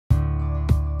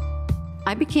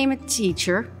I became a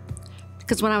teacher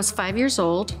because when I was 5 years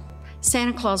old,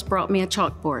 Santa Claus brought me a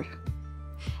chalkboard.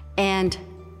 And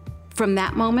from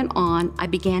that moment on, I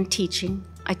began teaching.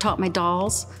 I taught my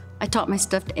dolls, I taught my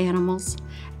stuffed animals,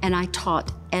 and I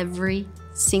taught every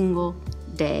single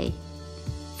day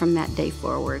from that day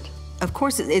forward. Of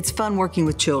course, it's fun working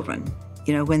with children.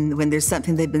 You know, when there's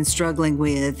something they've been struggling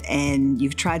with and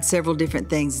you've tried several different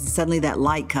things and suddenly that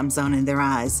light comes on in their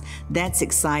eyes, that's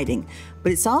exciting.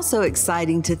 But it's also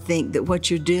exciting to think that what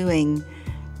you're doing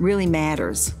really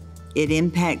matters. It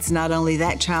impacts not only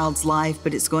that child's life,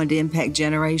 but it's going to impact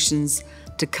generations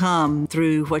to come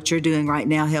through what you're doing right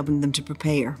now, helping them to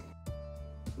prepare.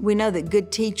 We know that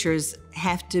good teachers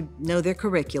have to know their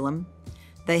curriculum.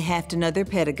 They have to know their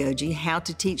pedagogy, how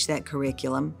to teach that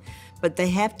curriculum, but they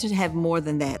have to have more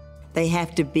than that. They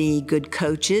have to be good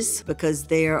coaches because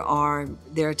there are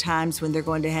times when they're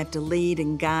going to have to lead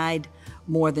and guide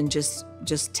more than just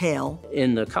tell.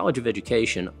 In the College of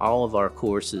Education, all of our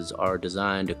courses are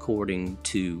designed according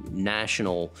to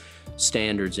national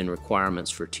standards and requirements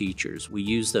for teachers. We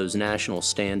use those national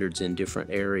standards in different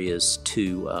areas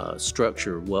to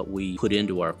structure what we put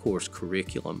into our course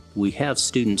curriculum. We have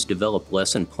students develop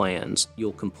lesson plans.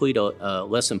 You'll complete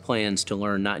lesson plans to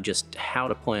learn not just how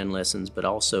to plan lessons, but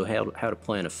also how to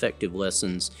plan effective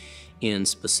lessons in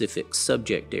specific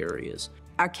subject areas.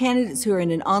 Our candidates who are in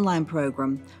an online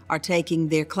program are taking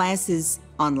their classes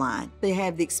online. They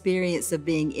have the experience of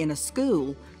being in a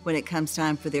school when it comes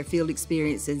time for their field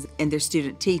experiences and their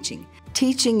student teaching.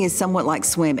 Teaching is somewhat like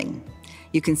swimming.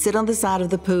 You can sit on the side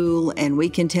of the pool and we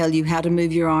can tell you how to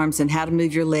move your arms and how to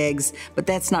move your legs, but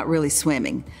that's not really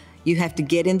swimming. You have to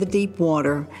get in the deep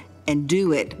water and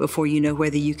do it before you know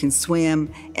whether you can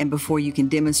swim and before you can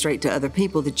demonstrate to other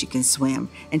people that you can swim.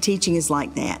 And teaching is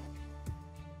like that.